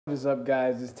What is up,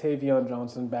 guys? It's Tavion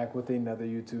Johnson back with another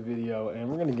YouTube video, and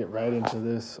we're gonna get right into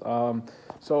this.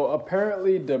 So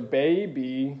apparently,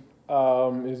 Dababy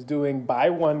is doing buy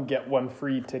one get one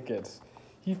free tickets.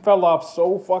 He fell off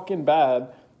so fucking bad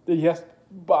that he has to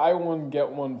buy one get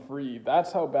one free.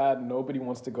 That's how bad nobody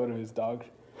wants to go to his dog.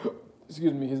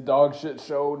 Excuse me, his dog shit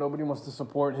show. Nobody wants to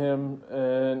support him,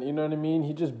 and you know what I mean.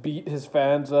 He just beat his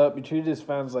fans up. He treated his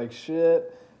fans like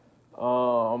shit.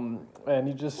 And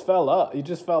he just fell up. He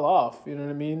just fell off. You know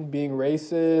what I mean? Being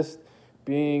racist,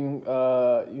 being, you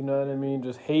know what I mean,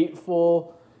 just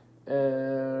hateful.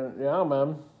 And yeah,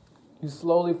 man, he's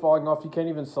slowly falling off. He can't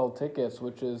even sell tickets,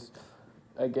 which is,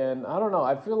 again, I don't know.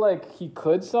 I feel like he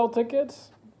could sell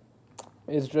tickets.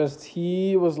 It's just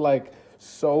he was like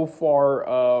so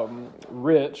far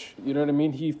rich. You know what I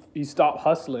mean? He stopped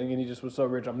hustling and he just was so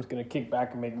rich. I'm just gonna kick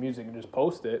back and make music and just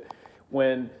post it.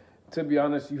 When, to be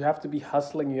honest, you have to be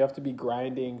hustling, you have to be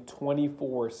grinding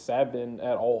 24/7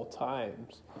 at all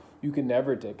times. You can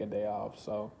never take a day off.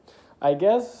 So I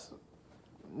guess,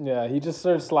 yeah, he just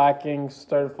started slacking,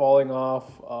 started falling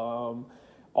off. All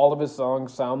of his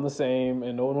songs sound the same,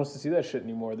 and no one wants to see that shit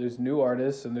anymore. There's new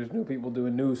artists, and there's new people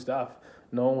doing new stuff.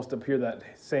 No one wants to hear that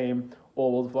same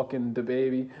old fucking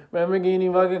Dababy. Lamborghini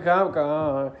fucking cop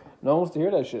car. No one wants to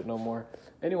hear that shit no more.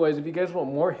 Anyways, if you guys want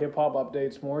more hip-hop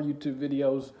updates, more YouTube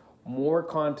videos, more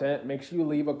content, make sure you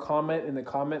leave a comment in the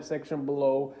comment section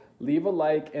below. Leave a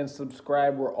like and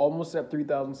subscribe. We're almost at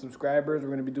 3,000 subscribers. We're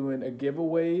going to be doing a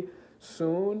giveaway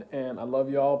soon, and I love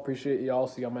y'all. Appreciate y'all.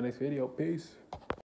 See y'all in my next video. Peace.